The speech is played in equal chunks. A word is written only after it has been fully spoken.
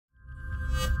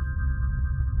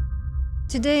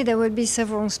Today there will be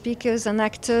several speakers and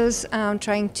actors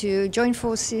trying to join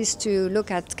forces to look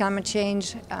at climate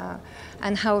change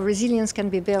and how resilience can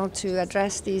be built to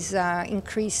address these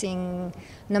increasing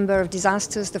number of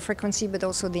disasters, the frequency but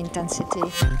also the intensity.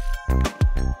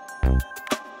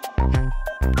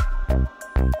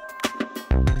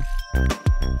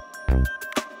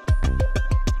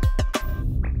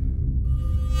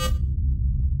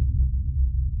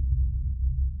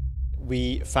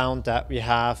 We found that we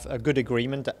have a good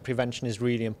agreement that prevention is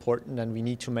really important, and we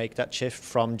need to make that shift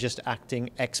from just acting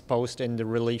ex post in the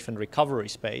relief and recovery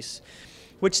space,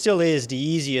 which still is the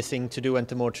easier thing to do and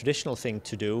the more traditional thing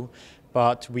to do.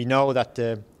 But we know that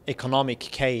the economic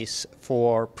case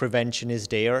for prevention is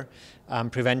there.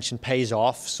 Prevention pays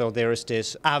off, so there is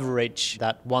this average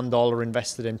that $1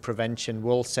 invested in prevention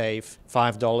will save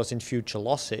 $5 in future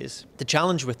losses. The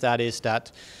challenge with that is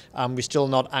that we're still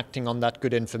not acting on that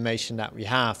good information that we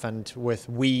have, and with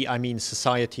we, I mean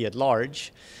society at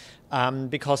large.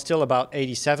 Because still about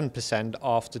 87%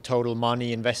 of the total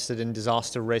money invested in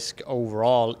disaster risk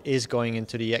overall is going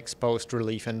into the ex-post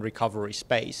relief and recovery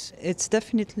space. It's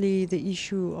definitely the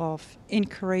issue of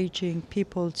encouraging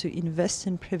people to invest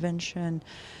in prevention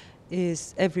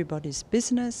is everybody's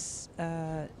business,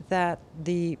 that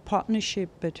the partnership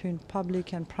between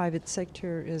public and private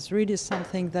sector is really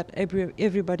something that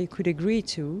everybody could agree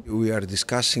to. We are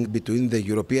discussing between the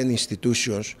European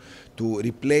institutions to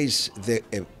replace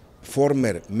the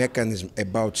former mechanism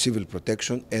about civil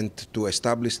protection and to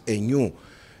establish a new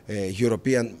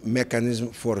European mechanism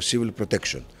for civil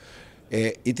protection.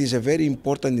 It is a very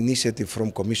important initiative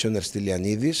from Commissioner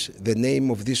Stylianidis. The name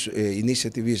of this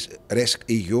initiative is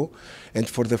RESC-EU, and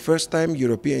for the first time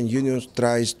European Union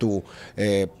tries to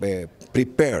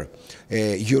prepare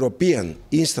European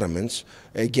instruments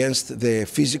against the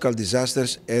physical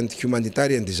disasters and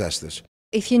humanitarian disasters.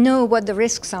 If you know what the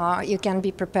risks are, you can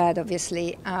be prepared,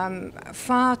 obviously.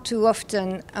 Far too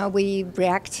often we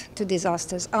react to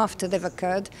disasters after they've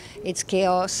occurred. It's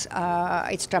chaos,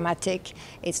 it's dramatic,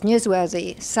 it's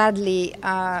newsworthy. Sadly,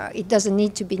 it doesn't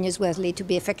need to be newsworthy to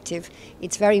be effective.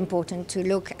 It's very important to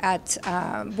look at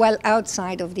well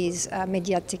outside of these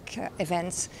mediatic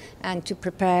events and to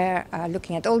prepare,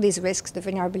 looking at all these risks, the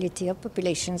vulnerability of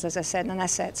populations, as I said, and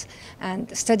assets,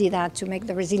 and study that to make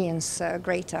the resilience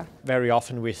greater. Very often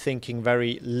we're thinking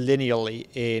very linearly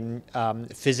in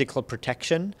physical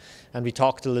protection, and we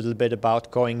talked a little bit about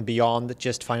going beyond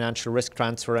just financial risk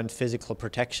transfer and physical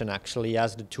protection actually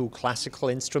as the two classical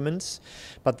instruments,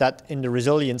 but that in the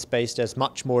resilience space there's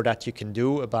much more that you can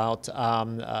do about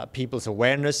people's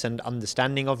awareness and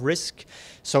understanding of risk,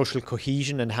 social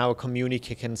cohesion and how a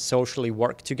community can socially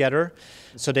work together.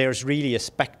 So there's really a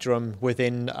spectrum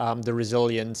within the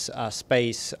resilience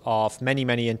space of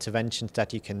many interventions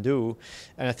that you can do.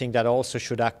 And I think that also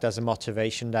should act as a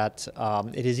motivation that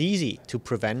it is easy to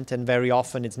prevent, and very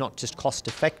often it's not just cost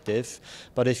effective,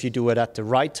 but if you do it at the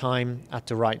right time, at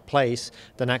the right place,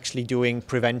 then actually doing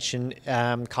prevention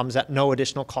comes at no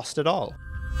additional cost at all.